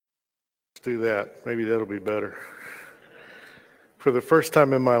Do that. Maybe that'll be better. For the first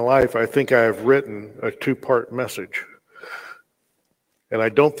time in my life, I think I have written a two-part message. And I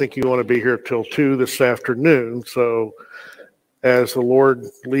don't think you want to be here till 2 this afternoon, so as the Lord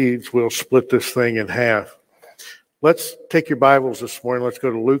leads, we'll split this thing in half. Let's take your Bibles this morning. Let's go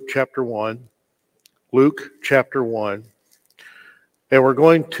to Luke chapter 1. Luke chapter 1. And we're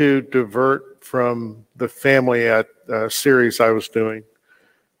going to divert from the family at series I was doing,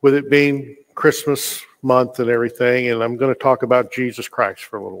 with it being Christmas month and everything, and I'm going to talk about Jesus Christ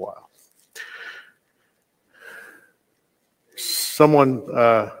for a little while. Someone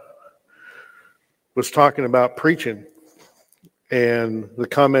was talking about preaching, and the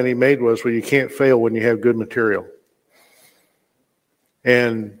comment he made was, well, you can't fail when you have good material.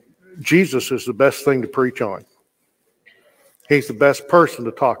 And Jesus is the best thing to preach on. He's the best person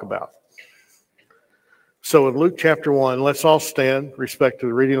to talk about. So in Luke chapter 1, let's all stand, respect to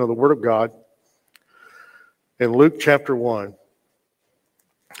the reading of the Word of God. In Luke chapter 1, and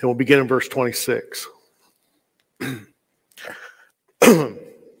we'll begin in verse 26.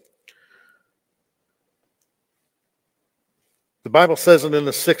 The Bible says that in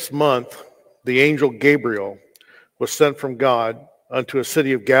the 6th month, the angel Gabriel was sent from God unto a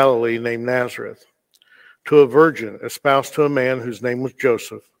city of Galilee named Nazareth, to a virgin espoused to a man whose name was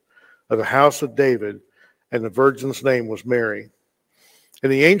Joseph, of the house of David, and the virgin's name was Mary.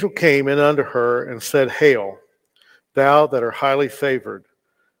 And the angel came in unto her and said, Hail, thou that art highly favored,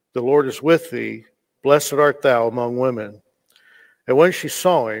 the Lord is with thee, blessed art thou among women. And when she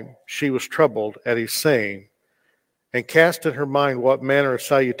saw him, she was troubled at his saying, and cast in her mind what manner of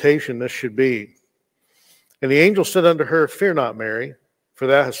salutation this should be. And the angel said unto her, Fear not, Mary, for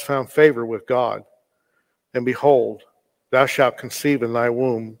thou hast found favor with God. And behold, thou shalt conceive in thy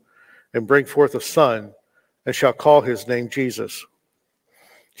womb, and bring forth a son, and shalt call his name Jesus.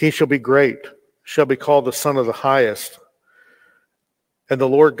 He shall be great, shall be called the Son of the Highest. And the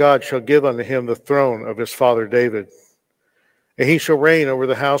Lord God shall give unto him the throne of his father David. And he shall reign over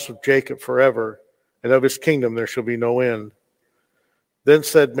the house of Jacob forever, and of his kingdom there shall be no end. Then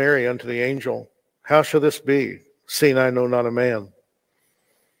said Mary unto the angel, How shall this be, seeing I know not a man?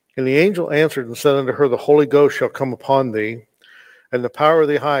 And the angel answered and said unto her, The Holy Ghost shall come upon thee, and the power of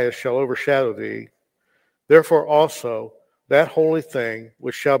the highest shall overshadow thee. Therefore also that holy thing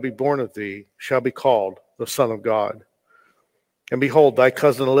which shall be born of thee shall be called the Son of God. And behold, thy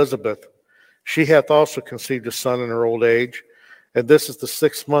cousin Elizabeth, she hath also conceived a son in her old age, and this is the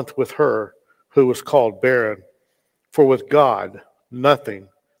 6th month with her, who was called barren. For with God nothing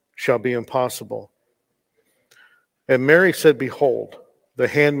shall be impossible. And Mary said, Behold, the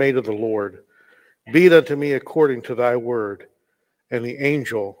handmaid of the Lord, be it unto me according to thy word. And the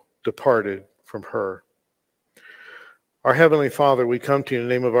angel departed from her. Our Heavenly Father, we come to you in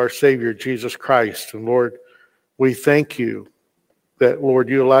the name of our Savior, Jesus Christ. And Lord, we thank you that, Lord,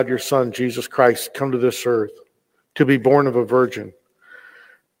 you allowed your Son, Jesus Christ, to come to this earth, to be born of a virgin.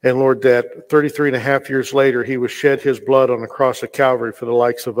 And Lord, that 33 and a half years later, he was shed his blood on the cross of Calvary for the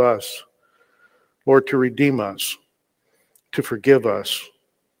likes of us. Lord, to redeem us, to forgive us.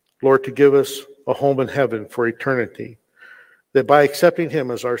 Lord, to give us a home in heaven for eternity. That by accepting him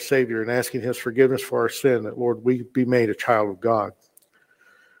as our Savior and asking his forgiveness for our sin, that, Lord, we be made a child of God.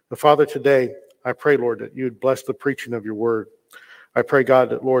 And Father, today, I pray, Lord, that you would bless the preaching of your word. I pray,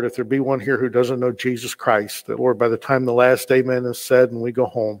 God, that, Lord, if there be one here who doesn't know Jesus Christ, that, Lord, by the time the last amen is said and we go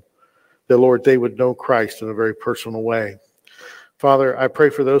home, that, Lord, they would know Christ in a very personal way. Father, I pray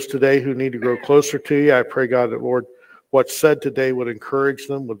for those today who need to grow closer to you. I pray, God, that, Lord, what's said today would encourage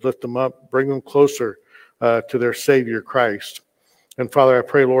them, would lift them up, bring them closer to their Savior, Christ. And Father, I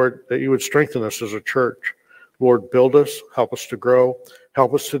pray, Lord, that you would strengthen us as a church. Lord, build us, help us to grow,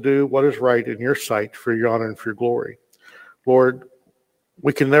 help us to do what is right in your sight for your honor and for your glory. Lord,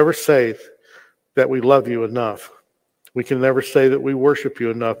 we can never say that we love you enough. We can never say that we worship you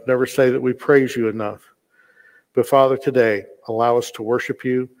enough, never say that we praise you enough. But Father, today, allow us to worship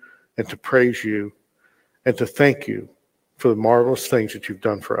you and to praise you and to thank you for the marvelous things that you've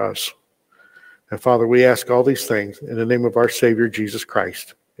done for us. And Father, we ask all these things in the name of our Savior, Jesus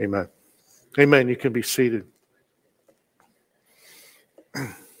Christ. Amen. Amen. You can be seated.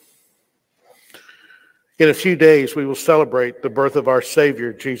 In a few days, we will celebrate the birth of our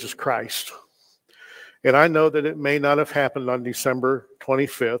Savior, Jesus Christ. And I know that it may not have happened on December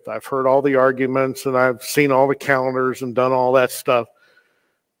 25th. I've heard all the arguments and I've seen all the calendars and done all that stuff.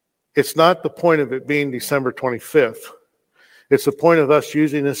 It's not the point of it being December 25th. It's the point of us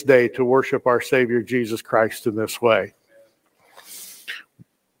using this day to worship our Savior, Jesus Christ, in this way.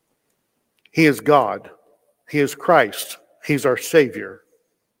 He is God. He is Christ. He's our Savior.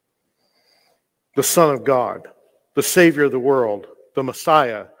 the Son of God, the Savior of the world, the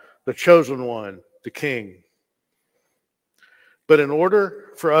Messiah, the chosen one, the King. But in order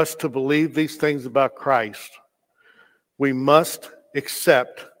for us to believe these things about Christ, we must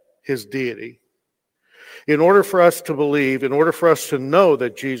accept his deity. In order for us to believe, in order for us to know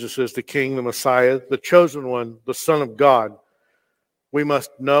that Jesus is the King, the Messiah, the chosen one, the Son of God, we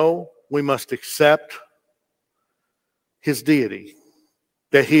must know, we must accept his deity,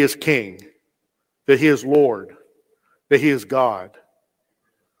 that he is King, that he is Lord, that he is God.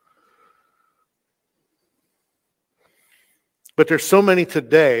 But there's so many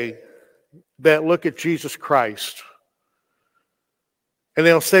today that look at Jesus Christ and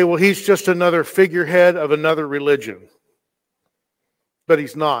they'll say, well, he's just another figurehead of another religion. But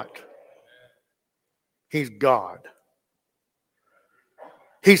he's not. He's God.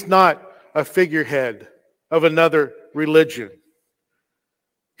 He's not a figurehead of another religion.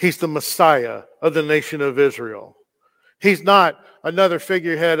 He's the Messiah of the nation of Israel. He's not another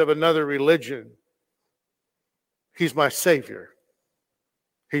figurehead of another religion. He's my Savior.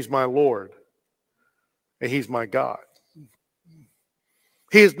 He's my Lord. And he's my God.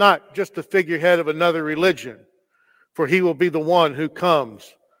 He is not just the figurehead of another religion, for he will be the one who comes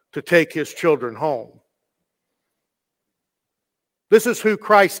to take his children home. This is who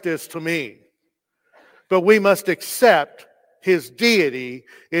Christ is to me. But we must accept his deity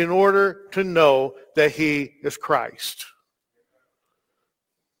in order to know that he is Christ.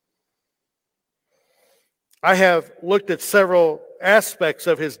 I have looked at several aspects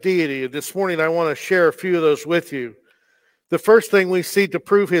of his deity, and this morning I want to share a few of those with you. The first thing we see to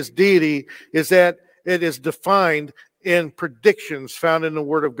prove his deity is that it is defined in predictions found in the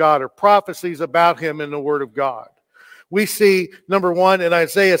Word of God, or prophecies about him in the Word of God. We see, number one, in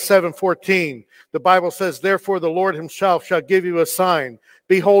Isaiah 7:14, the Bible says, therefore the Lord himself shall give you a sign.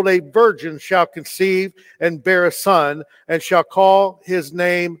 Behold, a virgin shall conceive and bear a son, and shall call his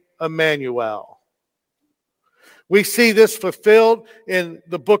name Emmanuel. We see this fulfilled in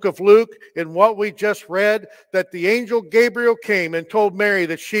the book of Luke, in what we just read, that the angel Gabriel came and told Mary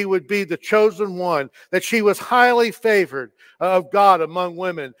that she would be the chosen one, that she was highly favored of God among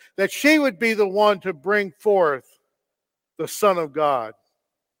women, that she would be the one to bring forth the Son of God.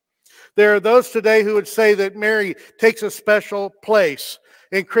 There are those today who would say that Mary takes a special place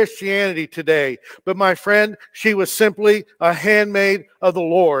in Christianity today. But my friend, she was simply a handmaid of the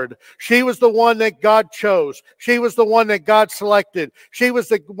Lord. She was the one that God chose. She was the one that God selected. She was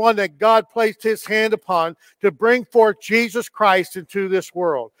the one that God placed his hand upon to bring forth Jesus Christ into this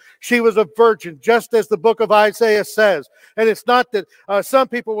world. She was a virgin, just as the book of Isaiah says. And it's not that some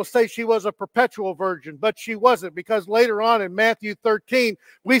people will say she was a perpetual virgin, but she wasn't, because later on in Matthew 13,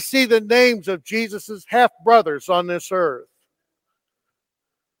 we see the names of Jesus' half-brothers on this earth.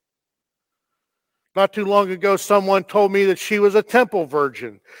 Not too long ago, someone told me that she was a temple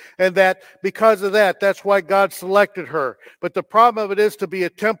virgin, and that because of that, that's why God selected her. But the problem of it is, to be a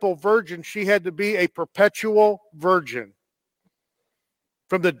temple virgin, she had to be a perpetual virgin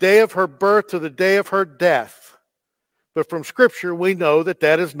from the day of her birth to the day of her death. But from Scripture, we know that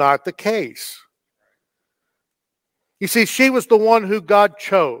that is not the case. You see, she was the one who God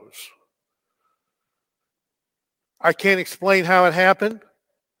chose. I can't explain how it happened.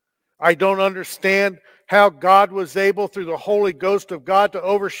 I don't understand how God was able, through the Holy Ghost of God, to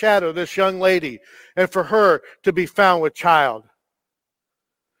overshadow this young lady and for her to be found with child.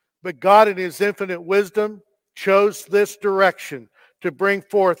 But God, in his infinite wisdom, chose this direction to bring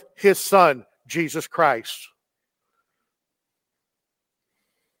forth his Son, Jesus Christ.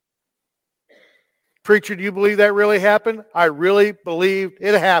 Preacher, do you believe that really happened? I really believe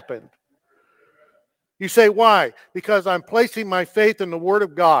it happened. You say, why? Because I'm placing my faith in the Word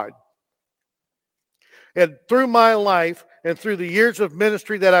of God. And through my life and through the years of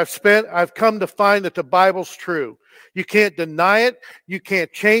ministry that I've spent, I've come to find that the Bible's true. You can't deny it. You can't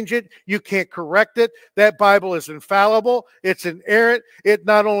change it. You can't correct it. That Bible is infallible. It's inerrant. It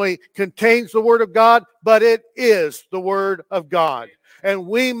not only contains the Word of God, but it is the Word of God. And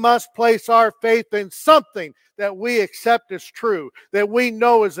we must place our faith in something that we accept as true, that we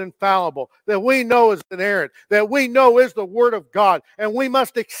know is infallible, that we know is inerrant, that we know is the Word of God. And we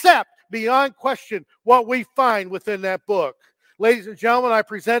must accept beyond question what we find within that book. Ladies and gentlemen, I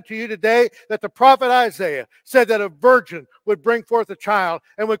present to you today that the prophet Isaiah said that a virgin would bring forth a child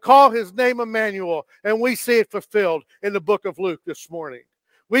and would call his name Emmanuel. And we see it fulfilled in the book of Luke this morning.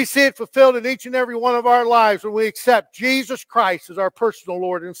 We see it fulfilled in each and every one of our lives when we accept Jesus Christ as our personal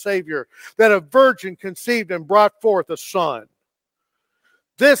Lord and Savior, that a virgin conceived and brought forth a son.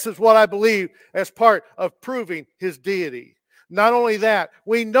 This is what I believe as part of proving his deity. Not only that,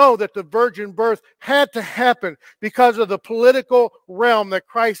 we know that the virgin birth had to happen because of the political realm that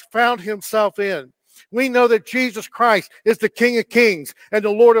Christ found himself in. We know that Jesus Christ is the King of Kings and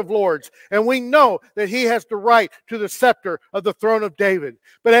the Lord of Lords. And we know that he has the right to the scepter of the throne of David.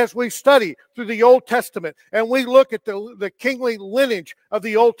 But as we study through the Old Testament and we look at the kingly lineage of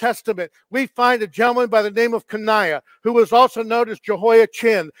the Old Testament, we find a gentleman by the name of Coniah, who was also known as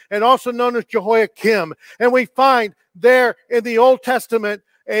Jehoiachin and also known as Jehoiakim. And we find there in the Old Testament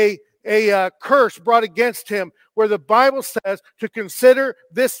a curse brought against him, where the Bible says to consider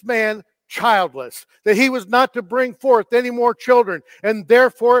this man childless, that he was not to bring forth any more children, and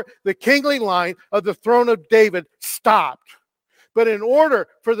therefore the kingly line of the throne of David stopped. But in order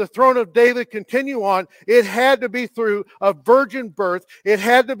for the throne of David to continue on, it had to be through a virgin birth. It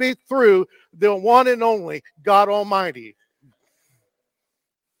had to be through the one and only God Almighty.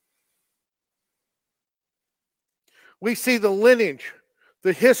 We see the lineage,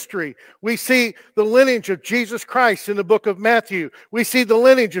 the history. We see the lineage of Jesus Christ in the book of Matthew. We see the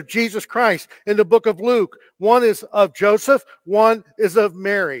lineage of Jesus Christ in the book of Luke. One is of Joseph, one is of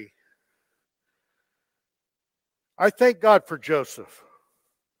Mary. I thank God for Joseph.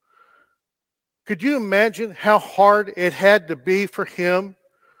 Could you imagine how hard it had to be for him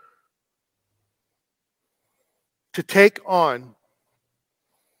to take on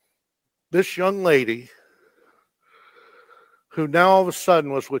this young lady who now all of a sudden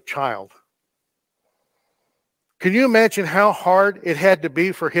was with child? Can you imagine how hard it had to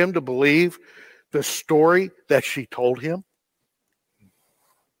be for him to believe the story that she told him?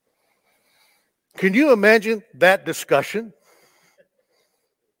 Can you imagine that discussion?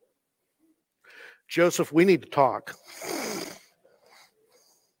 Joseph, we need to talk.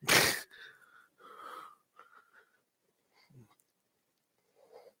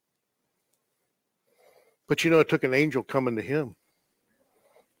 But you know, it took an angel coming to him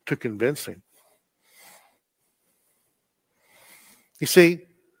to convince him. You see,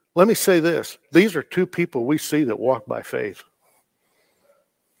 let me say this. These are two people we see that walk by faith.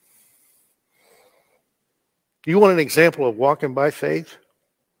 You want an example of walking by faith?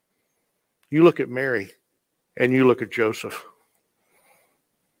 You look at Mary and you look at Joseph.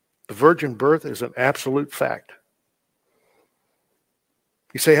 The virgin birth is an absolute fact.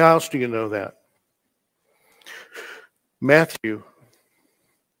 You say, how else do you know that? Matthew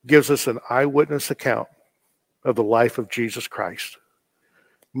gives us an eyewitness account of the life of Jesus Christ.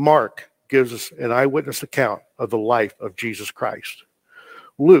 Mark gives us an eyewitness account of the life of Jesus Christ.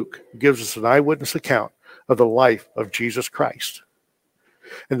 Luke gives us an eyewitness account of the life of Jesus Christ.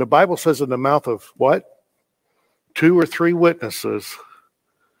 And the Bible says in the mouth of what? 2 or 3 witnesses,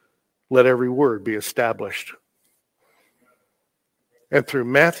 let every word be established. And through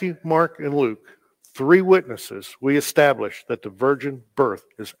Matthew, Mark, and Luke, 3 witnesses, we establish that the virgin birth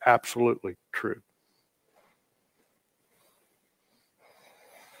is absolutely true.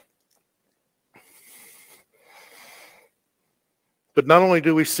 But not only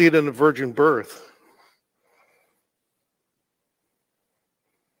do we see it in the virgin birth,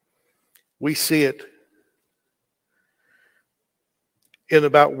 we see it in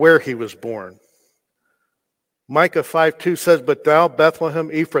about where he was born. Micah 5:2 says, "But thou, Bethlehem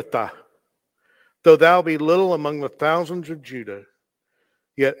Ephrathah, though thou be little among the thousands of Judah,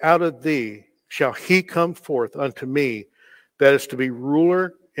 yet out of thee shall he come forth unto me, that is to be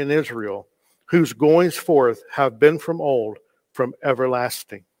ruler in Israel, whose goings forth have been from old, from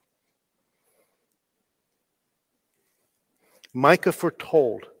everlasting." Micah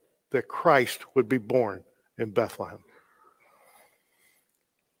foretold that Christ would be born in Bethlehem.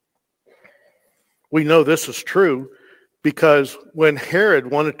 We know this is true because when Herod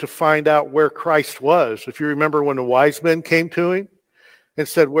wanted to find out where Christ was, if you remember when the wise men came to him and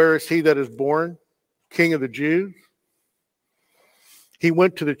said, "Where is he that is born, King of the Jews?" He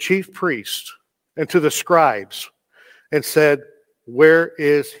went to the chief priests and to the scribes and said, "Where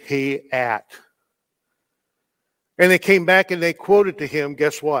is he at?" And they came back and they quoted to him,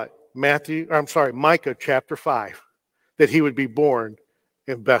 guess what? Micah chapter 5, that he would be born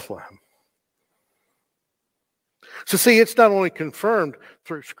in Bethlehem. So see, it's not only confirmed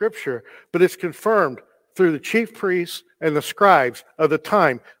through Scripture, but it's confirmed through the chief priests and the scribes of the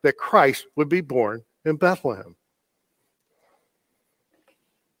time that Christ would be born in Bethlehem.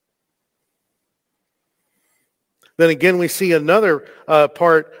 Then again, we see another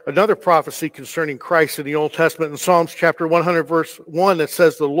prophecy concerning Christ in the Old Testament in Psalms chapter 100, verse 1, that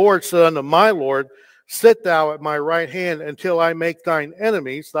says, "The Lord said unto my Lord, sit thou at my right hand until I make thine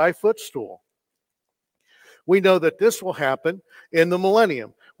enemies thy footstool." We know that this will happen in the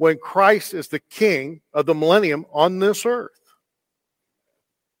millennium, when Christ is the king of the millennium on this earth.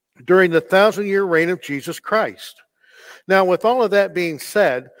 during the 1,000-year reign of Jesus Christ. Now, with all of that being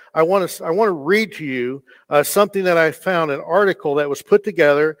said, I want to read to you something that I found, an article that was put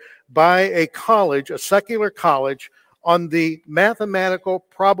together by a college, a secular college, on the mathematical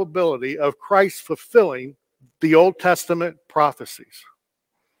probability of Christ fulfilling the Old Testament prophecies.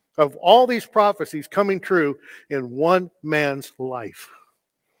 Of all these prophecies coming true in one man's life.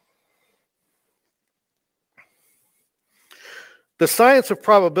 The science of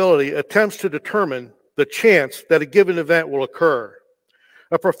probability attempts to determine the chance that a given event will occur.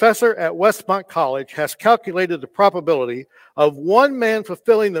 A professor at Westmont College has calculated the probability of one man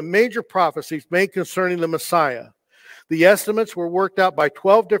fulfilling the major prophecies made concerning the Messiah. The estimates were worked out by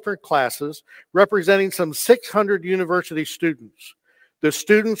 12 different classes, representing some 600 university students. The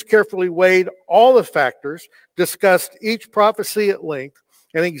students carefully weighed all the factors, discussed each prophecy at length,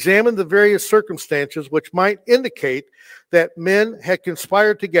 and examined the various circumstances which might indicate that men had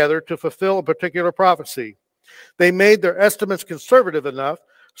conspired together to fulfill a particular prophecy. They made their estimates conservative enough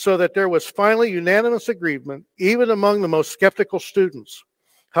so that there was finally unanimous agreement, even among the most skeptical students.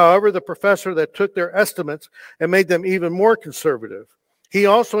 However, the professor that took their estimates and made them even more conservative. He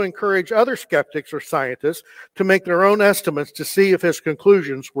also encouraged other skeptics or scientists to make their own estimates to see if his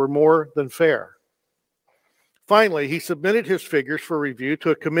conclusions were more than fair. Finally, he submitted his figures for review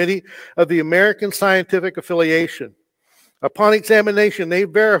to a committee of the American Scientific Affiliation. Upon examination, they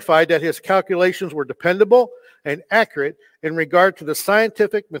verified that his calculations were dependable and accurate in regard to the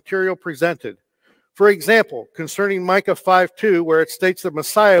scientific material presented. For example, concerning Micah 5:2, where it states the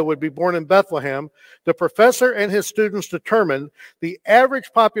Messiah would be born in Bethlehem, the professor and his students determined the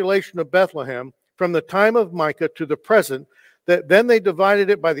average population of Bethlehem from the time of Micah to the present, that then they divided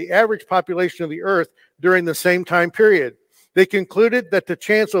it by the average population of the earth during the same time period. They concluded that the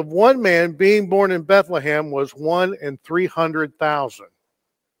chance of one man being born in Bethlehem was 1 in 300,000.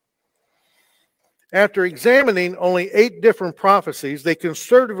 After examining only 8 different prophecies, they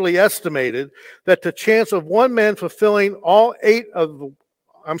conservatively estimated that the chance of one man fulfilling all 8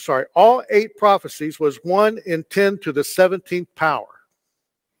 prophecies was 1 in 10 to the 17th power.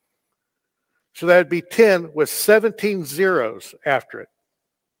 So that would be 10 with 17 zeros after it.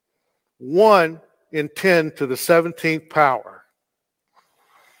 1 in 10 to the 17th power.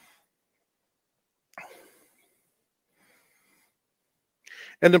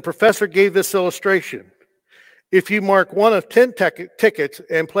 And the professor gave this illustration. If you mark one of 10 tickets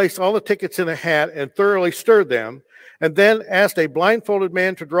and place all the tickets in a hat and thoroughly stir them, and then asked a blindfolded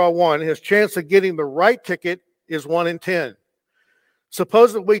man to draw one, his chance of getting the right ticket is 1 in 10.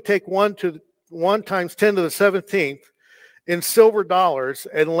 Suppose that we take 1 times 10 to the 17th in silver dollars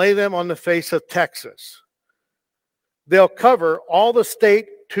and lay them on the face of Texas. They'll cover all the state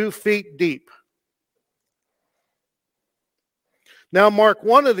 2 feet deep. Now mark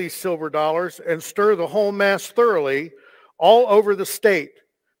one of these silver dollars and stir the whole mass thoroughly all over the state.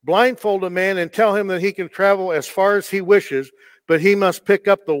 Blindfold a man and tell him that he can travel as far as he wishes, but he must pick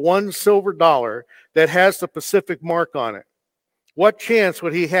up the one silver dollar that has the Pacific mark on it. What chance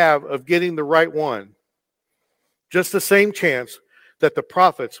would he have of getting the right one? Just the same chance that the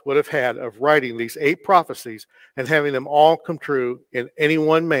prophets would have had of writing these 8 prophecies and having them all come true in any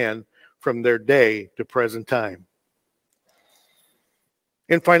one man from their day to present time.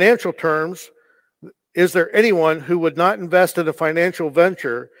 In financial terms, is there anyone who would not invest in a financial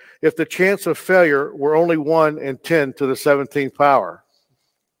venture if the chance of failure were only 1 in 10 to the 17th power?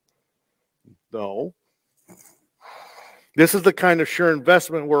 No. This is the kind of sure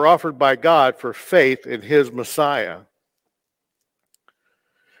investment we're offered by God for faith in his Messiah.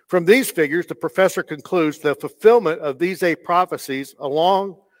 From these figures, the professor concludes the fulfillment of these 8 prophecies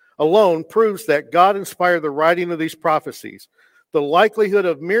alone proves that God inspired the writing of these prophecies. The likelihood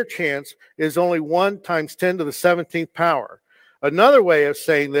of mere chance is only 1 times 10 to the 17th power. Another way of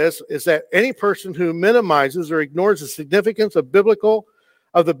saying this is that any person who minimizes or ignores the significance of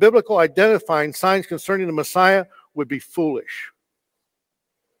the biblical identifying signs concerning the Messiah would be foolish.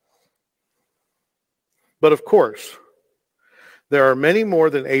 But of course, there are many more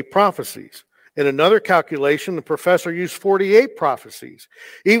than 8 prophecies. In another calculation, the professor used 48 prophecies,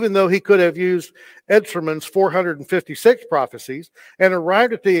 even though he could have used Edserman's 456 prophecies, and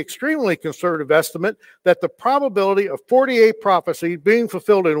arrived at the extremely conservative estimate that the probability of 48 prophecies being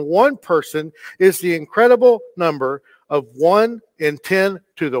fulfilled in one person is the incredible number of 1 in 10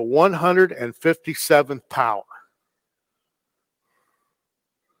 to the 157th power.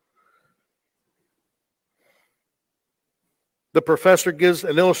 The professor gives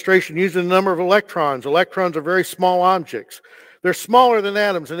an illustration using the number of electrons. Electrons are very small objects. They're smaller than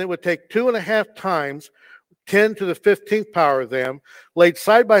atoms, and it would take 2.5 times 10 to the 15th power of them, laid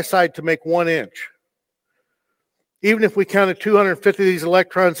side by side to make 1 inch. Even if we counted 250 of these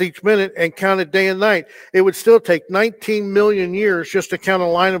electrons each minute and counted day and night, it would still take 19 million years just to count a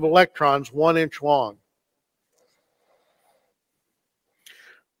line of electrons 1 inch long.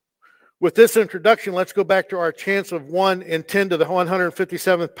 With this introduction, let's go back to our chance of 1 in 10 to the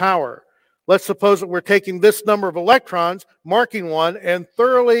 157th power. Let's suppose that we're taking this number of electrons, marking one, and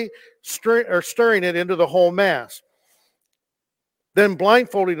thoroughly stirring it into the whole mass. Then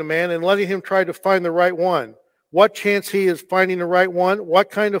blindfolding a man and letting him try to find the right one. What chance he is finding the right one?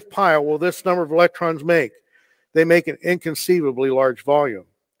 What kind of pile will this number of electrons make? They make an inconceivably large volume.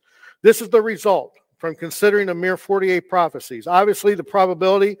 This is the result from considering a mere 48 prophecies. Obviously, the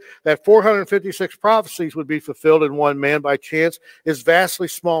probability that 456 prophecies would be fulfilled in one man by chance is vastly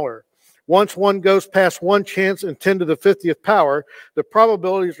smaller. Once one goes past 1 chance in 10 to the 50th power, the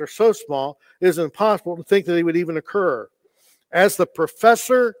probabilities are so small, it is impossible to think that they would even occur. As the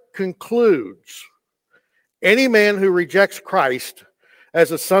professor concludes, any man who rejects Christ as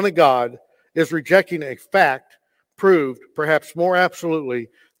the Son of God is rejecting a fact proved perhaps more absolutely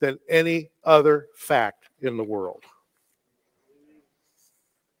than any other fact in the world.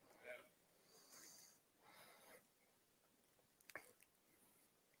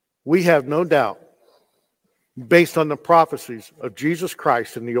 We have no doubt, based on the prophecies of Jesus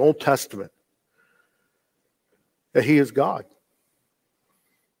Christ in the Old Testament, that he is God,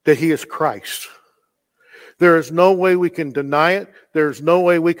 that he is Christ. There is no way we can deny it. There's no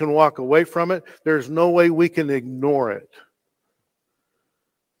way we can walk away from it. There's no way we can ignore it.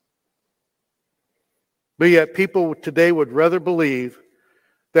 But yet people today would rather believe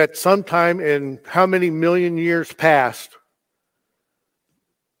that sometime in how many million years past,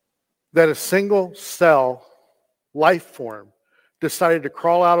 that a single cell life form decided to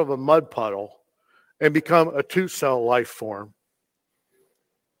crawl out of a mud puddle and become a 2-cell life form.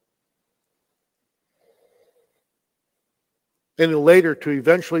 And later to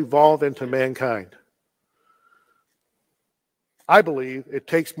eventually evolve into mankind. I believe it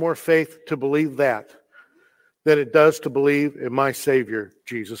takes more faith to believe that than it does to believe in my Savior,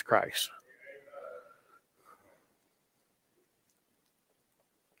 Jesus Christ.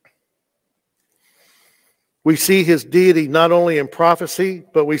 We see his deity not only in prophecy,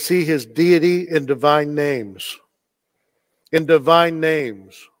 but we see his deity in divine names. In divine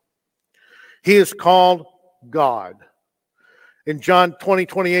names. He is called God. In John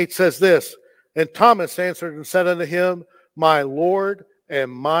 20:28 says this, and Thomas answered and said unto him, my Lord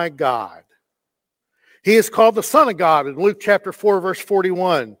and my God. He is called the Son of God in Luke chapter 4, verse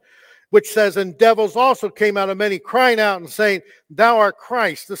 41, which says, and devils also came out of many, crying out and saying, thou art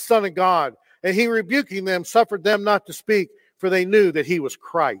Christ, the Son of God. And he, rebuking them, suffered them not to speak, for they knew that he was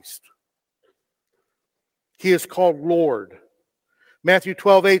Christ. He is called Lord. Matthew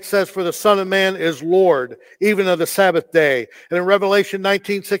 12:8 says, for the Son of Man is Lord, even of the Sabbath day. And in Revelation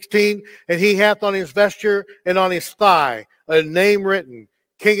 19:16, and he hath on his vesture and on his thigh a name written,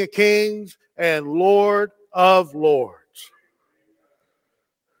 King of Kings and Lord of Lords.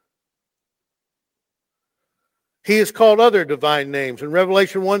 He is called other divine names. In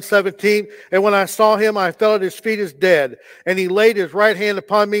Revelation 1:17, and when I saw him, I fell at his feet as dead. And he laid his right hand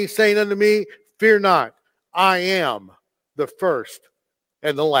upon me, saying unto me, fear not, I am the first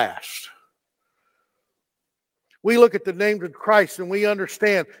and the last. We look at the names of Christ and we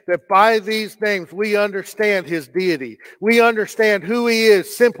understand that by these names we understand his deity. We understand who he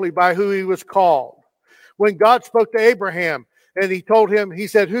is simply by who he was called. When God spoke to Abraham and he told him, he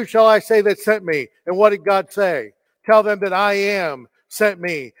said, who shall I say that sent me? And what did God say? Tell them that I am sent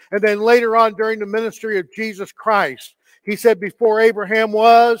me. And then later on during the ministry of Jesus Christ, he said, before Abraham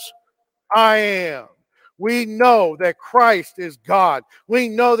was, I am. We know that Christ is God. We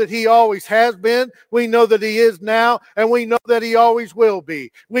know that he always has been. We know that he is now. And we know that he always will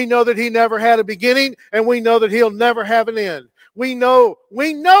be. We know that he never had a beginning. And we know that he'll never have an end. We know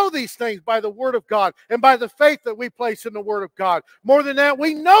these things by the Word of God and by the faith that we place in the Word of God. More than that,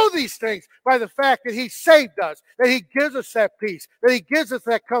 we know these things by the fact that he saved us, that he gives us that peace, that he gives us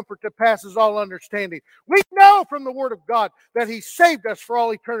that comfort that passes all understanding. We know from the Word of God that he saved us for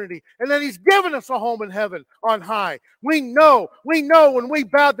all eternity and that he's given us a home in heaven on high. We know when we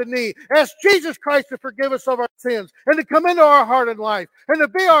bowed the knee, ask Jesus Christ to forgive us of our sins and to come into our heart and life and to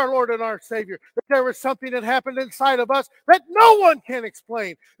be our Lord and our Savior, that there was something that happened inside of us that no one can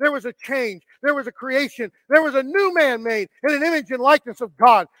explain. There was a change. there was a creation. There was a new man made in an image and likeness of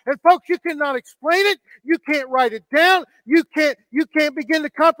God. And folks, you cannot explain it. You can't write it down. You can't begin to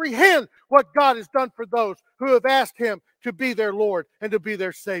comprehend what God has done for those who have asked him to be their Lord and to be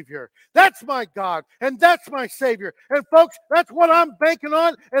their Savior. That's my God, and that's my Savior. And folks, that's what I'm banking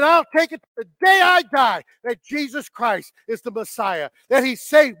on, and I'll take it the day I die, that Jesus Christ is the Messiah, that he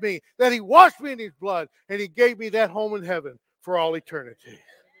saved me, that he washed me in his blood, and he gave me that home in heaven for all eternity.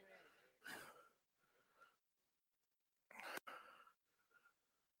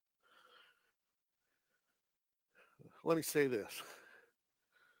 Let me say this.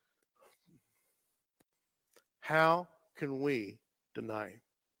 How can we deny him?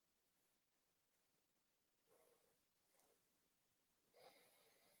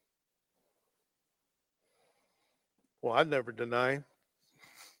 Well, I never deny him.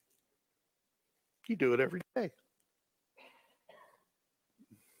 You do it every day.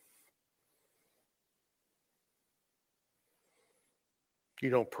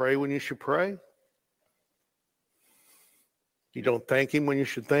 You don't pray when you should pray. You don't thank him when you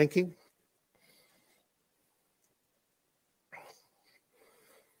should thank him.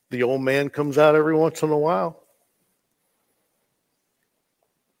 The old man comes out every once in a while.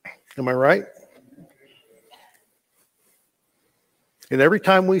 Am I right? And every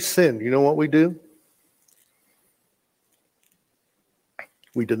time we sin, you know what we do?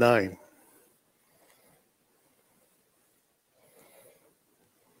 We deny him.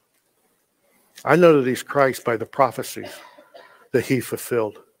 I know that he's Christ by the prophecies that he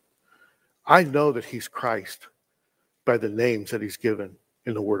fulfilled. I know that he's Christ by the names that he's given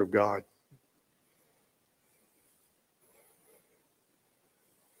in the Word of God.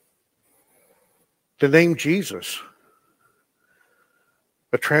 The name Jesus,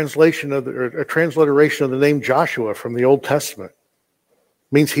 a transliteration of the name Joshua from the Old Testament,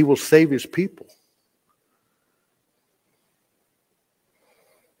 means he will save his people.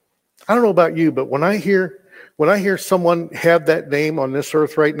 I don't know about you, but when I hear someone have that name on this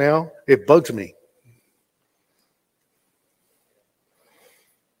earth right now, it bugs me.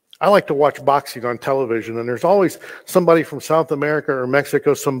 I like to watch boxing on television, and there's always somebody from South America or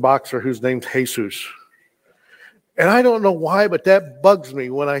Mexico, some boxer whose name's Jesus. And I don't know why, but that bugs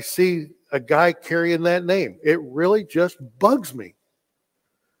me when I see a guy carrying that name. It really just bugs me.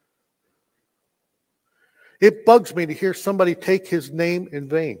 It bugs me to hear somebody take his name in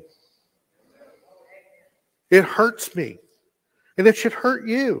vain. It hurts me, and it should hurt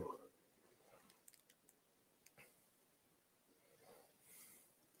you.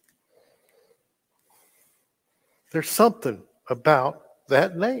 There's something about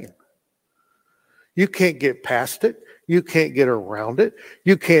that name. You can't get past it. You can't get around it.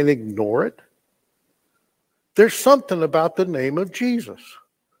 You can't ignore it. There's something about the name of Jesus.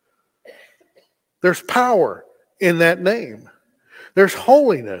 There's power in that name. There's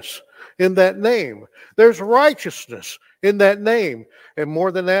holiness in that name. There's righteousness in that name. And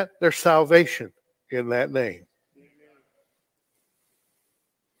more than that, there's salvation in that name.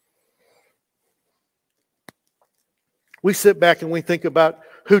 We sit back and we think about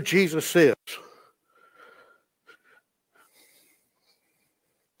who Jesus is.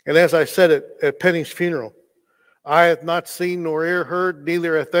 And as I said at Penny's funeral, I have not seen nor ear heard,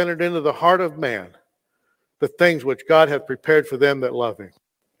 neither hath entered into the heart of man the things which God hath prepared for them that love him.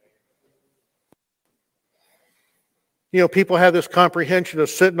 You know, people have this comprehension of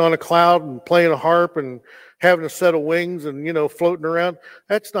sitting on a cloud and playing a harp and having a set of wings and, you know, floating around.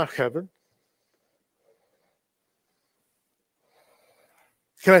 That's not heaven.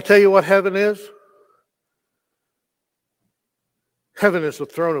 Can I tell you what heaven is? Heaven is the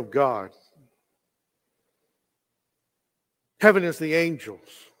throne of God. Heaven is the angels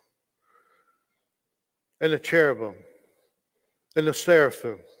and the cherubim and the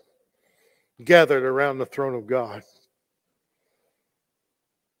seraphim gathered around the throne of God.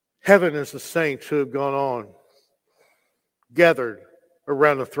 Heaven is the saints who have gone on, gathered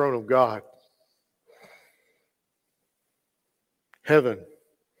around the throne of God. Heaven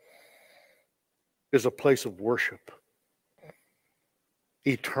is a place of worship,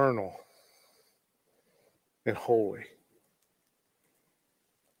 eternal and holy.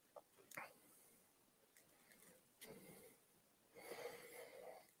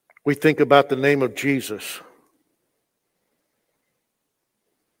 We think about the name of Jesus.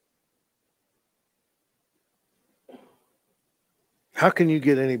 How can you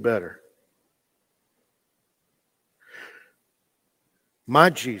get any better? My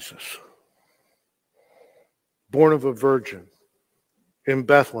Jesus, born of a virgin in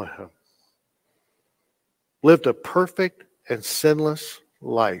Bethlehem, lived a perfect and sinless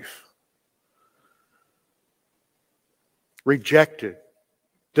life rejected,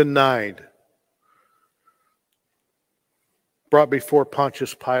 denied, brought before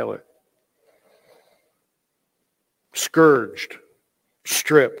Pontius Pilate, scourged,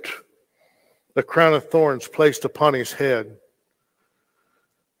 stripped, the crown of thorns placed upon his head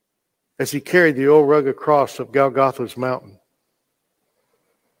as he carried the old rugged cross of Golgotha's mountain.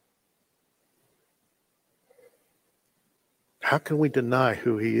 How can we deny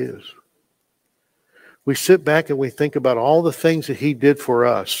who he is? We sit back and we think about all the things that he did for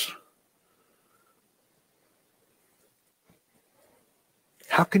us.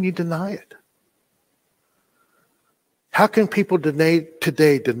 How can you deny it? How can people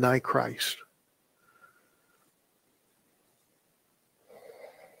today deny Christ?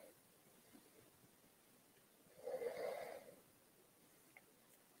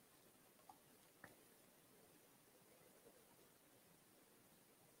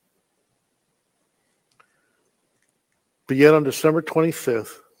 But yet on December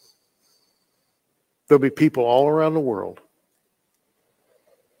 25th, there'll be people all around the world,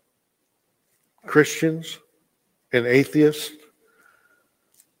 Christians and atheists,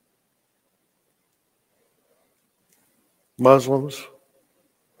 Muslims,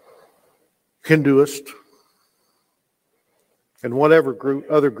 Hinduists, and whatever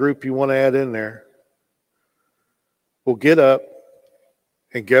other group you want to add in there, will get up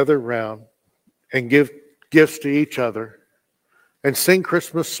and gather around and give gifts to each other and sing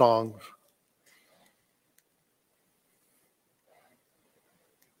Christmas songs.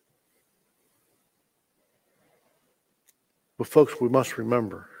 But folks, we must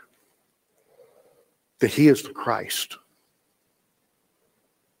remember that he is the Christ.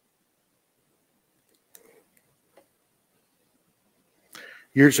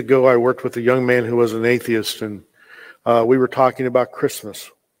 Years ago, I worked with a young man who was an atheist, and we were talking about Christmas.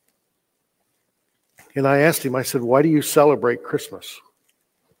 And I asked him, I said, why do you celebrate Christmas?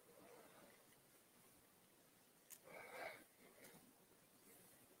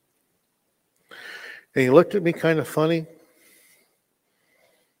 And he looked at me kind of funny.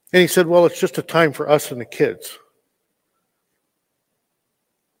 And he said, well, it's just a time for us and the kids.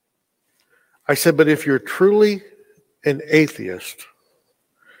 I said, but if you're truly an atheist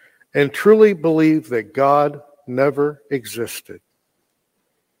and truly believe that God never existed,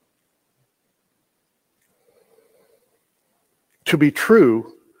 to be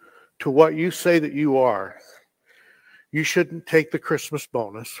true to what you say that you are, you shouldn't take the Christmas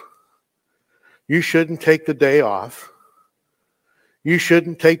bonus. You shouldn't take the day off. You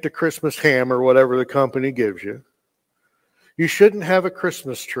shouldn't take the Christmas ham or whatever the company gives you. You shouldn't have a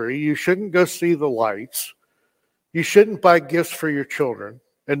Christmas tree. You shouldn't go see the lights. You shouldn't buy gifts for your children.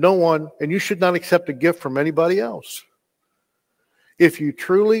 And you should not accept a gift from anybody else. If you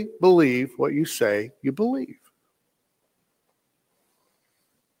truly believe what you say you believe.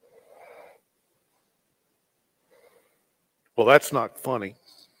 Well, that's not funny.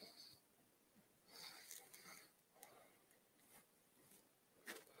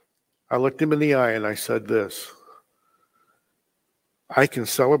 I looked him in the eye and I said this: I can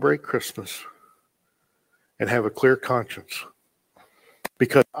celebrate Christmas and have a clear conscience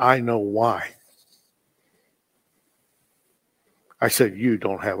because I know why. I said, you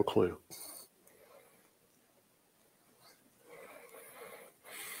don't have a clue.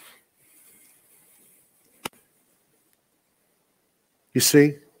 You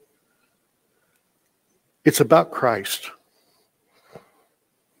see, it's about Christ.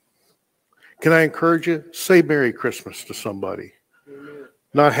 Can I encourage you? Say Merry Christmas to somebody,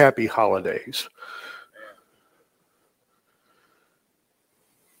 not Happy Holidays.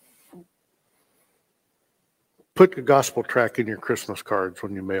 Put the gospel tract in your Christmas cards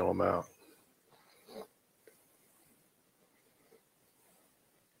when you mail them out.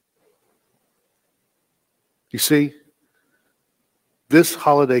 You see, this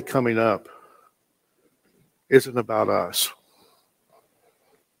holiday coming up isn't about us.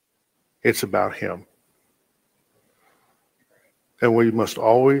 It's about him. And we must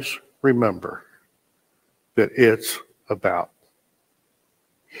always remember that it's about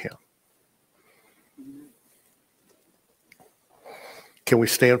him. Can we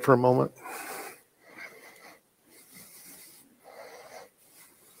stand for a moment?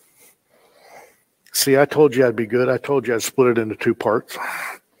 See, I told you I'd be good. I told you I'd split it into two parts.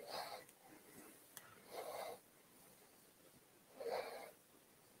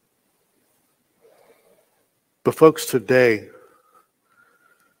 But folks, today,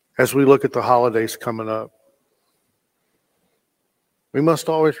 as we look at the holidays coming up, we must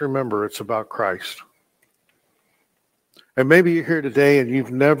always remember it's about Christ. And maybe you're here today and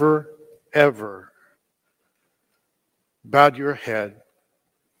you've never, ever bowed your head,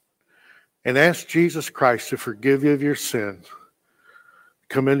 and asked Jesus Christ to forgive you of your sins,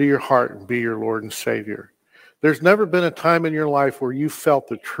 come into your heart and be your Lord and Savior. There's never been a time in your life where you felt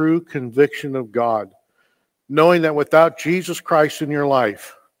the true conviction of God, knowing that without Jesus Christ in your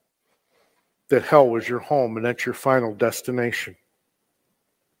life, that hell was your home and that's your final destination.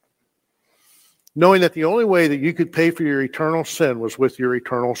 Knowing that the only way that you could pay for your eternal sin was with your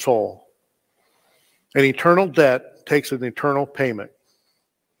eternal soul. An eternal debt takes an eternal payment.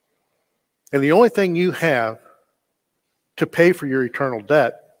 And the only thing you have to pay for your eternal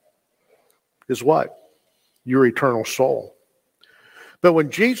debt is what? Your eternal soul. But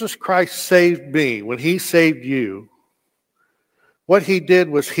when Jesus Christ saved me, when he saved you, what he did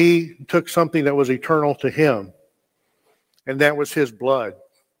was he took something that was eternal to him, and that was his blood.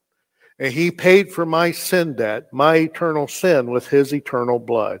 And he paid for my sin debt, my eternal sin, with his eternal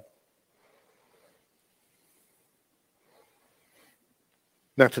blood.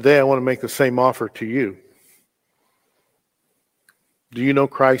 Now today I want to make the same offer to you. Do you know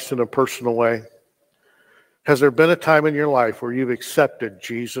Christ in a personal way? Has there been a time in your life where you've accepted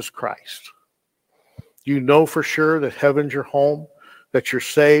Jesus Christ? You know for sure that heaven's your home, that you're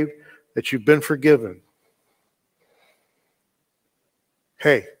saved, that you've been forgiven.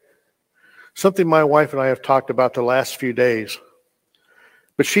 Hey, something my wife and I have talked about the last few days,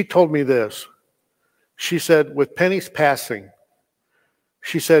 but she told me this. She said, with Penny's passing,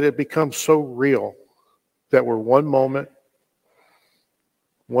 she said it becomes so real that we're one moment,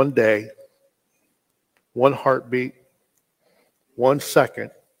 one day, one heartbeat, 1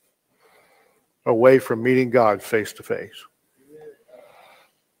 second away from meeting God face to face.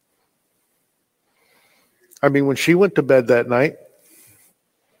 I mean, when she went to bed that night,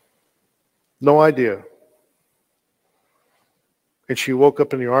 no idea. And she woke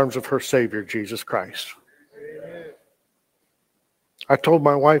up in the arms of her Savior, Jesus Christ. I told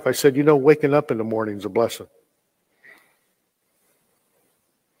my wife, I said, waking up in the morning is a blessing.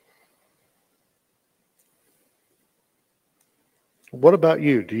 What about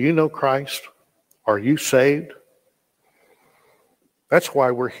you? Do you know Christ? Are you saved? That's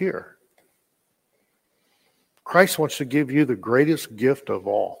why we're here. Christ wants to give you the greatest gift of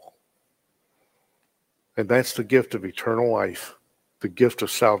all. And that's the gift of eternal life, the gift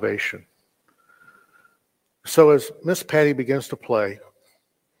of salvation. So as Miss Patty begins to play,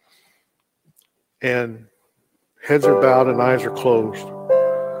 and heads are bowed and eyes are closed,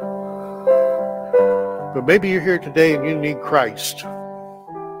 but maybe you're here today and you need Christ.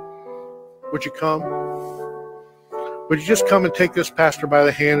 Would you come? Would you just come and take this pastor by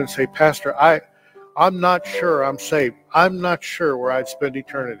the hand and say, Pastor, I'm not sure I'm saved. I'm not sure where I'd spend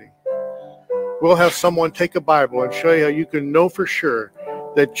eternity. We'll have someone take a Bible and show you how you can know for sure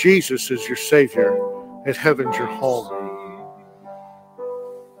that Jesus is your Savior and heaven's your home.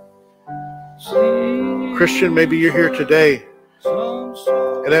 Christian, maybe you're here today.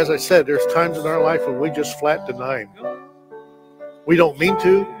 And as I said, there's times in our life when we just flat deny Him. We don't mean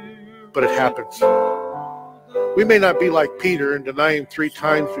to, but it happens. We may not be like Peter and deny Him 3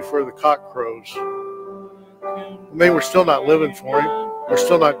 times before the cock crows. Maybe we're still not living for Him. We're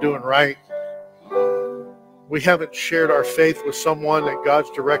still not doing right. We haven't shared our faith with someone that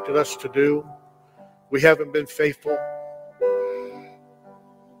God's directed us to do. We haven't been faithful.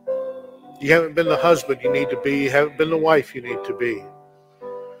 You haven't been the husband you need to be. You haven't been the wife you need to be.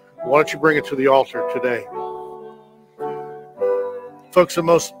 Why don't you bring it to the altar today? Folks, the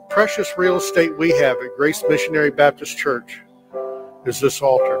most precious real estate we have at Grace Missionary Baptist Church is this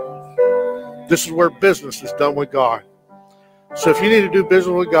altar. This is where business is done with God. So if you need to do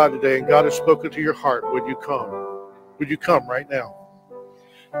business with God today and God has spoken to your heart, would you come? Would you come right now?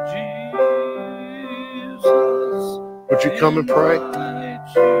 Would you come and pray?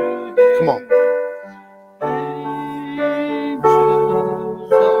 Come on.